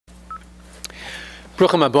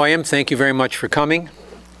Bruchim Aboyim, thank you very much for coming.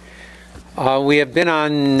 We have been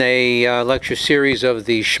on a lecture series of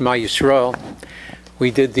the Shmah Yisrael. We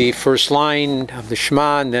did the first line of the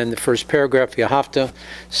Shema, and then the first paragraph, Yahavta,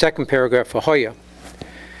 second paragraph, Ahoya.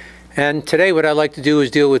 And today what I'd like to do is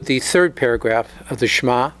deal with the third paragraph of the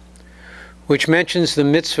Shema, which mentions the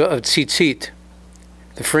mitzvah of tzitzit,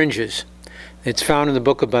 the fringes. It's found in the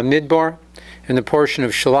book of Bamidbar, in the portion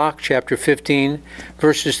of Shalach, chapter 15,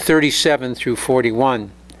 verses 37 through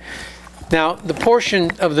 41. Now, the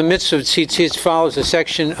portion of the mitzvah of tzitzit follows a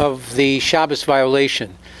section of the Shabbos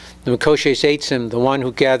violation, the Mekoshes Eitzim, the one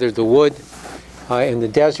who gathered the wood in the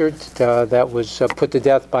desert that was put to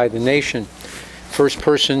death by the nation, first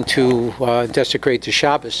person to desecrate the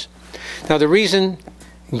Shabbos. Now, the reason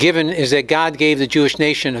given is that God gave the Jewish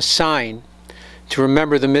nation a sign to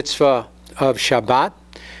remember the mitzvah of Shabbat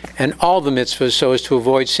and all the mitzvahs so as to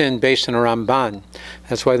avoid sin based on a Ramban.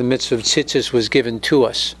 That's why the mitzvah of tzitzis was given to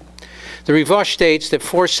us. The Rivash states that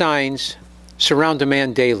 4 signs surround a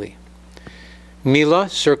man daily. Milah,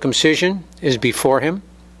 circumcision, is before him.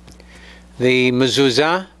 The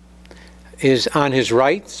mezuzah is on his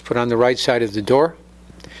right, it's put on the right side of the door.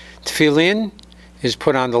 Tefillin is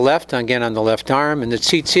put on the left, again on the left arm, and the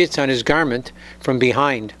tzitzit on his garment from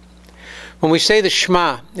behind. When we say the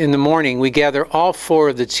Shema in the morning, we gather all 4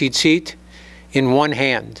 of the tzitzit in one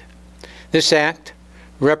hand. This act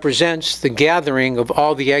represents the gathering of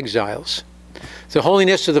all the exiles. The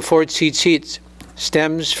holiness of the 4 tzitzit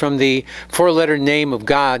stems from the 4-letter name of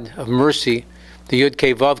God of mercy, the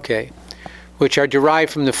Yud-Kei Vav-Kei, which are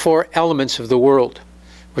derived from the 4 elements of the world,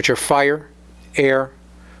 which are fire, air,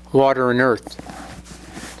 water, and earth.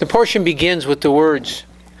 The portion begins with the words,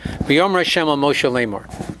 V'yomer Hashem al Moshe lemor.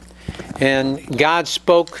 And God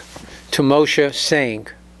spoke to Moshe, saying.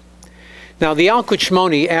 Now, the Al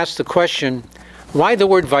Shmoni asked the question, why the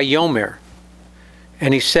word Vayomer?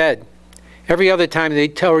 And he said, every other time the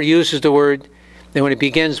Torah uses the word, and when it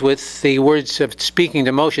begins with the words of speaking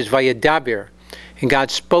to Moshe, it's Vayadaber, and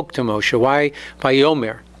God spoke to Moshe. Why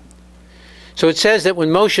Vayomer? So it says that when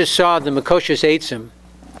Moshe saw the Mekoshes Eitzim,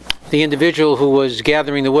 the individual who was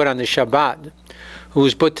gathering the wood on the Shabbat, who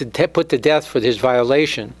was put to death for his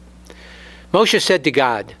violation, Moshe said to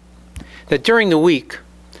God that during the week,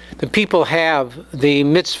 the people have the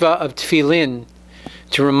mitzvah of tefillin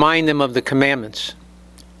to remind them of the commandments.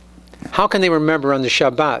 How can they remember on the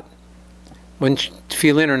Shabbat when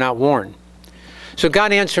tefillin are not worn? So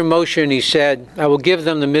God answered Moshe and he said, I will give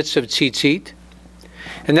them the mitzvah of tzitzit,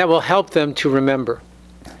 and that will help them to remember.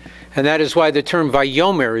 And that is why the term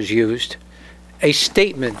Vayomer is used, a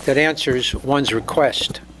statement that answers one's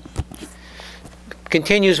request.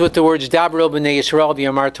 Continues with the words, Dabro b'nei Yisrael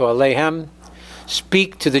v'yamarto alehem,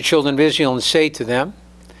 speak to the children of Israel and say to them.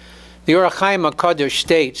 The Orach Chaim HaKadosh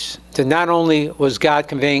states that not only was God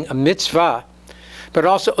conveying a mitzvah, but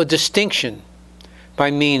also a distinction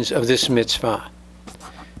by means of this mitzvah.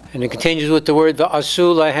 And it continues with the word,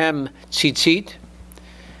 V'asu lahem tzitzit,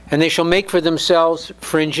 and they shall make for themselves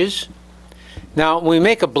fringes. Now, when we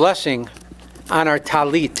make a blessing on our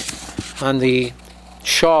talit, on the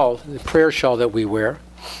shawl, the prayer shawl that we wear,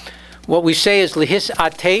 what we say is lihis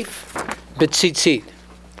atef b'tzitzit,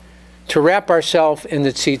 to wrap ourselves in the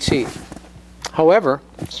tzitzit. However,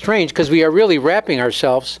 strange, because we are really wrapping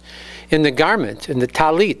ourselves in the garment, in the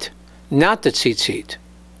talit, not the tzitzit.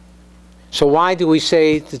 So why do we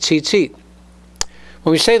say the tzitzit?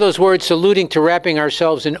 When we say those words, alluding to wrapping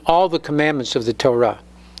ourselves in all the commandments of the Torah,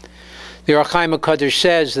 the Orach Chaim HaKadosh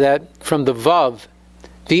says that from the Vav,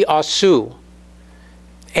 the Asu,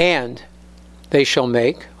 and they shall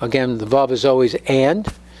make, again the Vav is always and,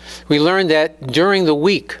 we learn that during the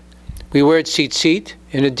week we wear tzitzit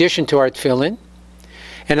in addition to our tefillin,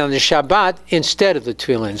 and on the Shabbat instead of the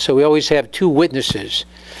tefillin. So we always have 2 witnesses.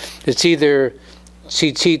 It's either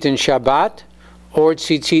tzitzit in Shabbat or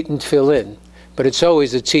tzitzit in tefillin, but it's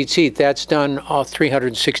always the tzitzit. That's done all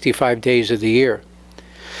 365 days of the year.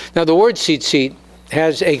 Now the word tzitzit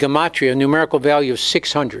has a gematria, a numerical value of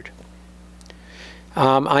 600.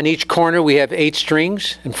 On each corner we have 8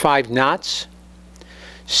 strings and 5 knots.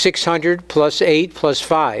 600 plus 8 plus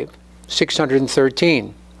 5,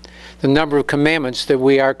 613. The number of commandments that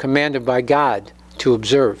we are commanded by God to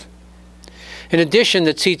observe. In addition,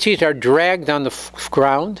 the tzitzit are dragged on the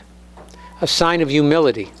ground, a sign of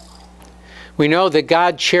humility. We know that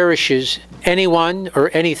God cherishes anyone or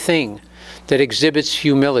anything that exhibits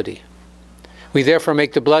humility. We therefore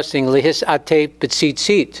make the blessing lihis atef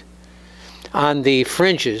b'tzitzit, on the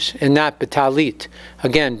fringes and not betalit,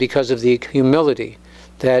 again because of the humility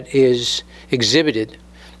that is exhibited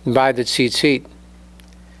by the tzitzit.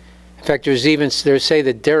 In fact, there's even, they say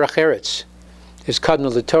that derech eretz, is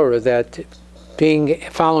Kadma l'Torah, that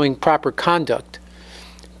following proper conduct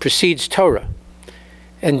precedes Torah.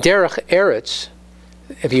 And Derech Eretz,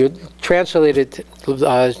 if you translate it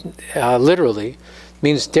literally,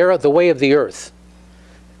 means the way of the earth.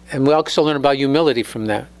 And we also learn about humility from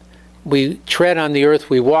that. We tread on the earth,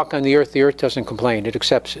 we walk on the earth doesn't complain, it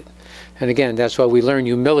accepts it. And again, that's why we learn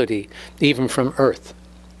humility even from earth.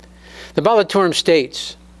 The Baal HaTurim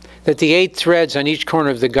states that the 8 threads on each corner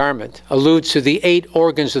of the garment alludes to the 8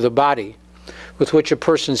 organs of the body with which a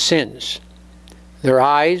person sins. Their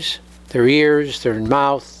eyes, their ears, their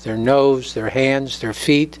mouth, their nose, their hands, their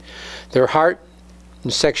feet, their heart,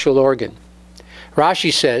 and sexual organ.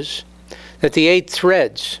 Rashi says that the 8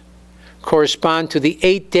 threads correspond to the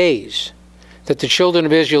 8 days that the children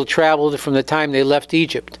of Israel traveled from the time they left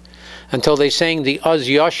Egypt until they sang the Uz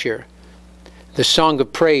Yashir, the song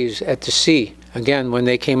of praise at the sea, again when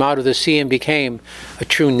they came out of the sea and became a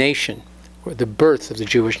true nation, or the birth of the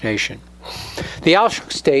Jewish nation. The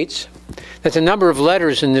Alshach states that the number of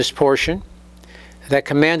letters in this portion that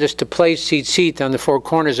command us to place tzitzit on the 4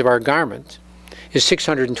 corners of our garment is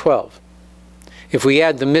 612. If we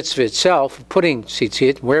add the mitzvah itself of putting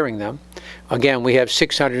tzitzit, wearing them, again we have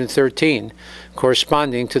 613,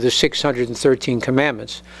 corresponding to the 613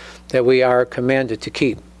 commandments that we are commanded to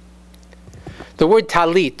keep. The word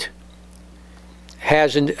talit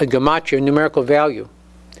has a gematria, a numerical value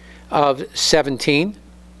of 17.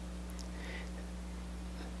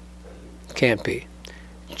 Can't be.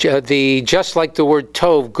 Just like the word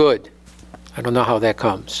tov, good. I don't know how that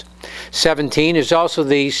comes. 17 is also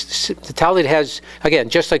the talit has, again,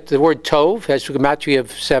 just like the word tov has a gematria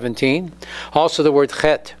of 17, also the word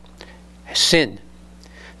chet, sin.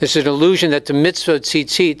 This is an illusion that the mitzvah of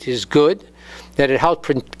tzitzit is good, that it helps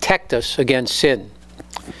protect us against sin.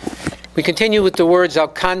 We continue with the words al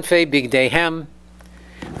kanfei bigdehem,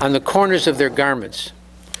 on the corners of their garments.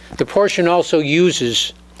 The portion also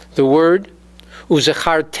uses the word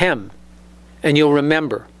uzachartem, and you'll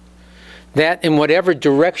remember that in whatever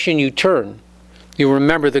direction you turn, you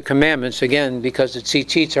remember the commandments, again, because the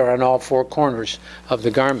tzitzits are on all 4 corners of the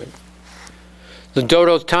garment. The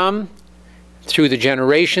dorotam, through the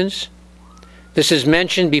generations. This is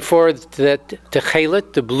mentioned before that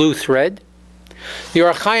techelet, the blue thread. The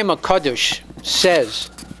Or HaChaim HaKadosh says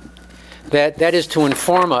that is to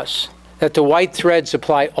inform us that the white threads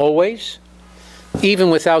apply always, even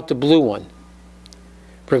without the blue one.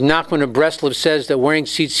 Rav Nachman of Breslov says that wearing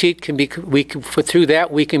tzitzit through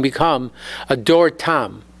that we can become a dor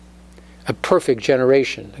tam, a perfect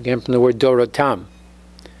generation. Again, from the word dorotam.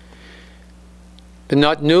 But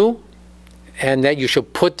not new, and that you shall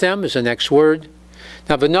put them is the next word.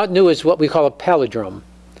 Now, but not new is what we call a palindrome.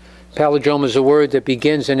 Palindrome is a word that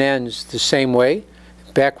begins and ends the same way,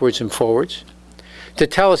 backwards and forwards, to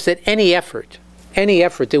tell us that any effort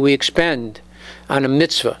that we expend on a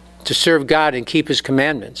mitzvah to serve God and keep His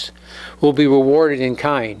commandments will be rewarded in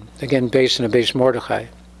kind, again based on a base Mordechai.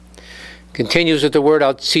 Continues with the word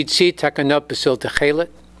al tzitzit takanot b'sil techelet,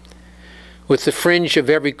 with the fringe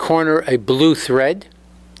of every corner a blue thread.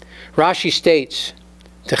 Rashi states,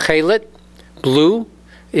 techelet, blue,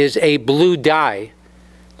 is a blue dye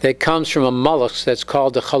that comes from a mollusk that's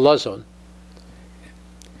called the chalazon.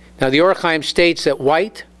 Now the Or HaChaim states that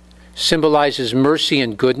white symbolizes mercy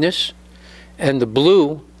and goodness, and the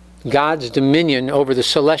blue, God's dominion over the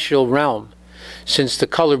celestial realm, since the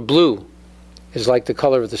color blue is like the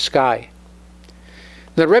color of the sky.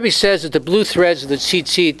 The Rebbe says that the blue threads of the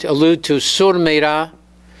tzitzit allude to sur meira,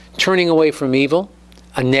 turning away from evil,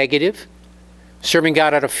 a negative, serving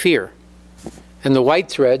God out of fear. And the white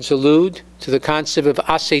threads allude to the concept of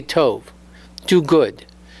aseh tov, do good,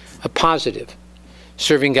 a positive,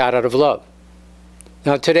 serving God out of love.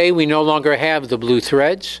 Now today we no longer have the blue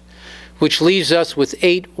threads, which leaves us with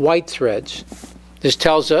 8 white threads. This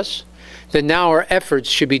tells us that now our efforts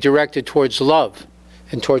should be directed towards love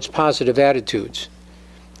and towards positive attitudes.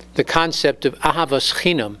 The concept of ahavas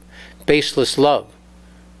chinam, baseless love.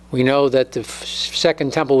 We know that the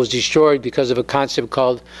second temple was destroyed because of a concept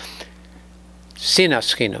called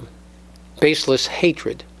sinas chinam, baseless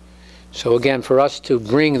hatred. So again, for us to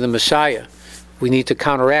bring the Messiah, we need to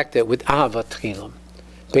counteract it with ahavat chinam,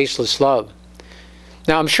 baseless love.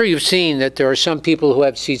 Now, I'm sure you've seen that there are some people who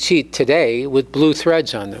have tzitzit today with blue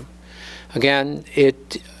threads on them. Again,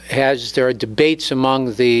 there are debates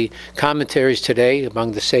among the commentaries today,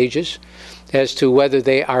 among the sages, as to whether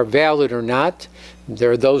they are valid or not. There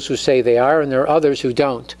are those who say they are, and there are others who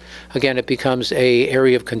don't. Again, it becomes an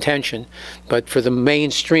area of contention. But for the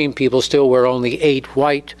mainstream, people still wear only 8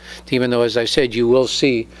 white, even though, as I said, you will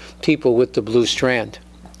see people with the blue strand.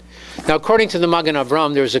 Now, according to the Magen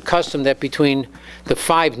Avram, there is a custom that between the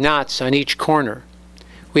 5 knots on each corner,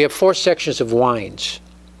 we have 4 sections of wines.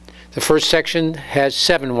 The first section has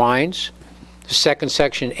 7 wines, the second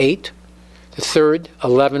section 8, the third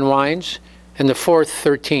 11 wines, and the fourth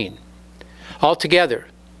 13. Altogether,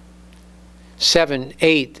 7,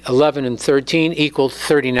 8, 11, and 13 equal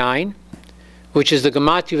 39, which is the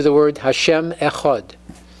gematria of the word Hashem Echad,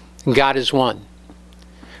 God is one.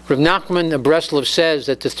 Rav Nachman of Breslov says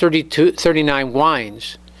that the 39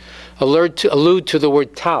 wines allude to the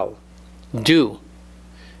word tal, dew.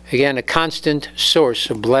 Again, a constant source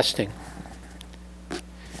of blessing.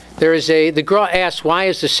 The Gra asks, why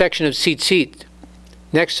is the section of tzitzit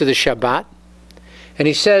next to the Shabbat? And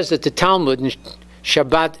he says that the Talmud in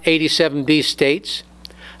Shabbat 87b states,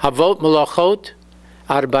 Avot Melachot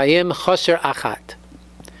Arbaim Choser Achat,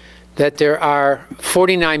 that there are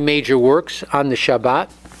 49 major works on the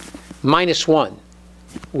Shabbat, minus 1,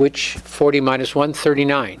 which 40 minus 1,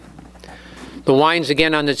 39. The wines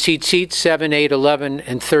again on the tzitzit, 7, 8, 11,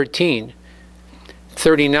 and 13,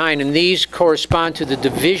 39, and these correspond to the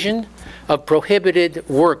division of prohibited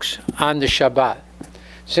works on the Shabbat.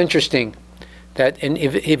 It's interesting that in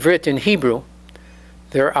Ivrit, in Hebrew,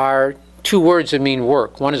 there are 2 words that mean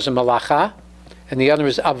work. One is a malacha, and the other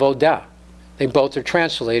is avodah. They both are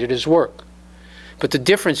translated as work. But the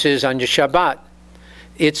difference is on the Shabbat,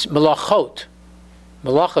 it's malachot,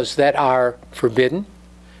 malachas that are forbidden,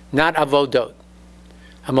 not avodot.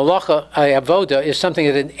 A malacha, a avoda, is something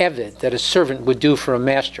that an eved, that a servant would do for a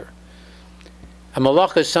master. A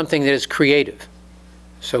malacha is something that is creative.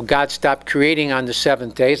 So God stopped creating on the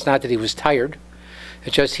 7th day. It's not that he was tired.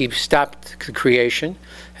 It's just he stopped the creation.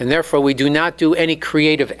 And therefore we do not do any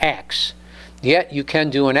creative acts. Yet you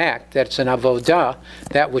can do an act that's an avodah,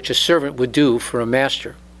 that which a servant would do for a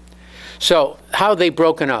master. So how are they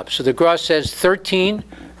broken up? So the Gra says 13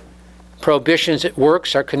 prohibitions at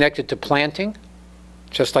works are connected to planting,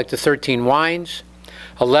 just like the 13 wines.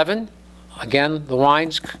 11, again, the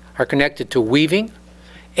wines are connected to weaving.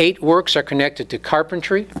 8 works are connected to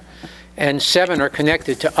carpentry. And 7 are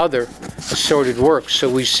connected to other assorted works. So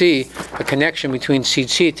we see a connection between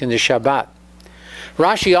tzitzit and the Shabbat.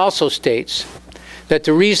 Rashi also states that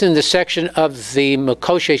the reason the section of the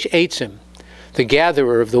Mekoshesh Eitzim, the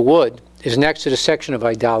gatherer of the wood, is next to the section of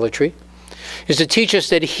idolatry, is to teach us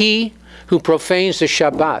that he who profanes the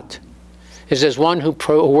Shabbat is as one who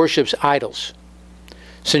worships idols,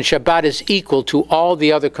 since Shabbat is equal to all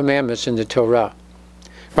the other commandments in the Torah.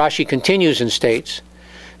 Rashi continues and states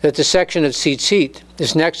that the section of tzitzit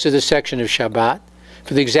is next to the section of Shabbat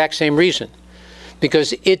for the exact same reason,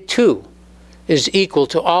 because it too is equal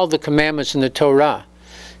to all the commandments in the Torah,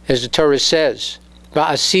 as the Torah says,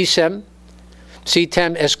 Va'asisem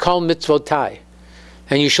sitem es kol mitzvotai,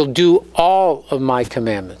 and you shall do all of my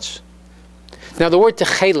commandments. Now the word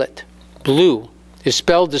techelet, blue, is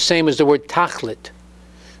spelled the same as the word tachlit,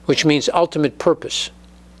 which means ultimate purpose.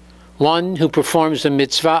 One who performs the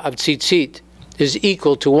mitzvah of tzitzit is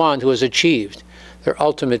equal to one who has achieved their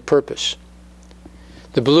ultimate purpose.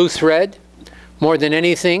 The blue thread, more than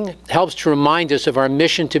anything, helps to remind us of our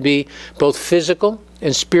mission to be both physical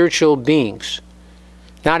and spiritual beings,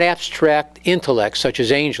 not abstract intellects such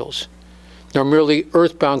as angels, nor merely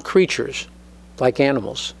earthbound creatures like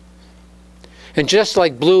animals. And just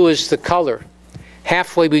like blue is the color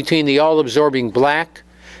halfway between the all-absorbing black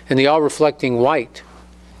and the all-reflecting white,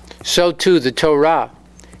 so too the Torah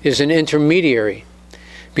is an intermediary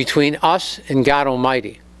between us and God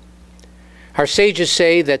Almighty. Our sages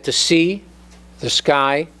say that the sea, the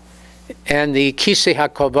sky, and the Kisei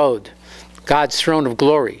HaKavod, God's throne of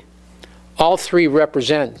glory, all 3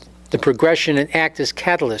 represent the progression and act as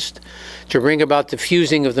catalyst to bring about the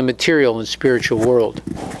fusing of the material and spiritual world.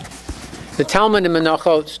 The Talmud in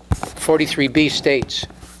Menachot 43b states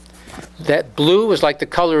that blue is like the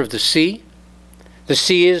color of the sea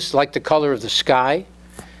is like the color of the sky,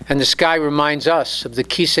 and the sky reminds us of the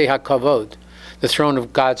Kisei HaKavod, the throne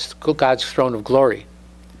of God's throne of glory.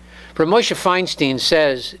 But Moshe Feinstein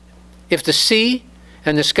says, if the sea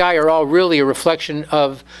and the sky are all really a reflection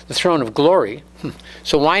of the throne of glory,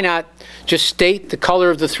 so why not just state the color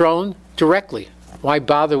of the throne directly? Why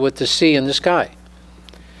bother with the sea and the sky?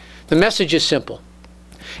 The message is simple.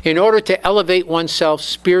 In order to elevate oneself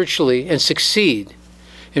spiritually and succeed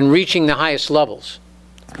in reaching the highest levels,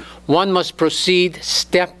 one must proceed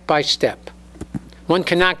step by step. One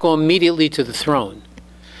cannot go immediately to the throne.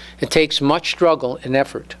 It takes much struggle and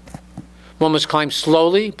effort. One must climb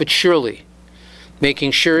slowly but surely,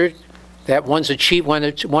 making sure that one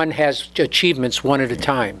has achievements one at a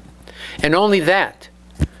time. And only that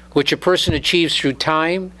which a person achieves through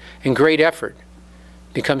time and great effort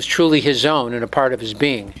becomes truly his own and a part of his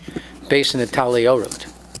being, based on the Taliorut.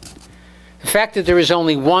 The fact that there is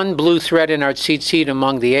only one blue thread in our tzitzit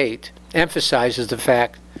among the 8 emphasizes the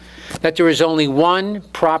fact that there is only one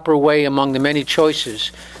proper way among the many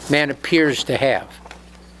choices man appears to have.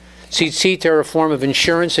 Tzitzit are a form of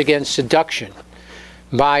insurance against seduction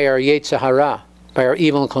by our Yetzer Hara, by our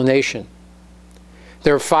evil inclination.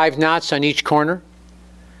 There are 5 knots on each corner.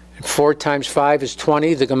 4 times 5 is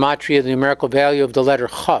 20, the gematria, the numerical value of the letter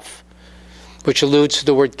Chaf, which alludes to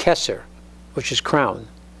the word Keser, which is crown.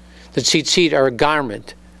 The tzitzit are a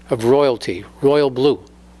garment of royalty, royal blue.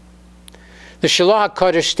 The Shalach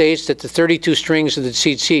HaKadosh states that the 32 strings of the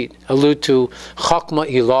tzitzit allude to Chokmah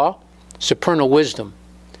Ilah, supernal wisdom,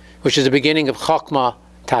 which is the beginning of Chokmah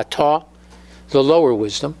Tatah, the lower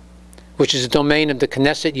wisdom, which is the domain of the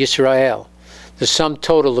Knesset Yisrael, the sum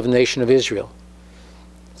total of the nation of Israel.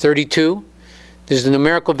 32 is the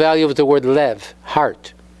numerical value of the word lev,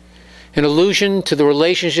 heart, an allusion to the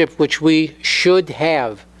relationship which we should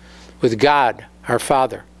have with God, our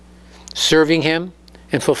Father, serving Him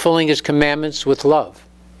and fulfilling His commandments with love.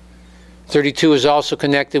 32 is also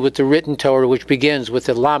connected with the written Torah, which begins with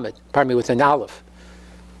a lamed, with an aleph,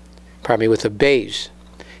 with a beis,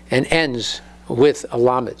 and ends with a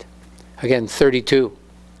lamed. Again, 32.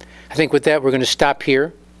 I think with that we're going to stop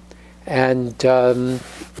here, and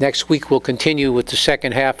next week we'll continue with the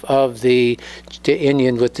second half of the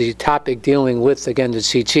Inyan, with the topic dealing with, again, the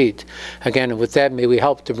tzitzit. Again, with that, may we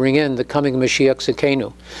help to bring in the coming Mashiach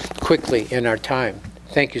Tzidkenu quickly in our time.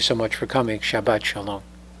 Thank you so much for coming. Shabbat Shalom.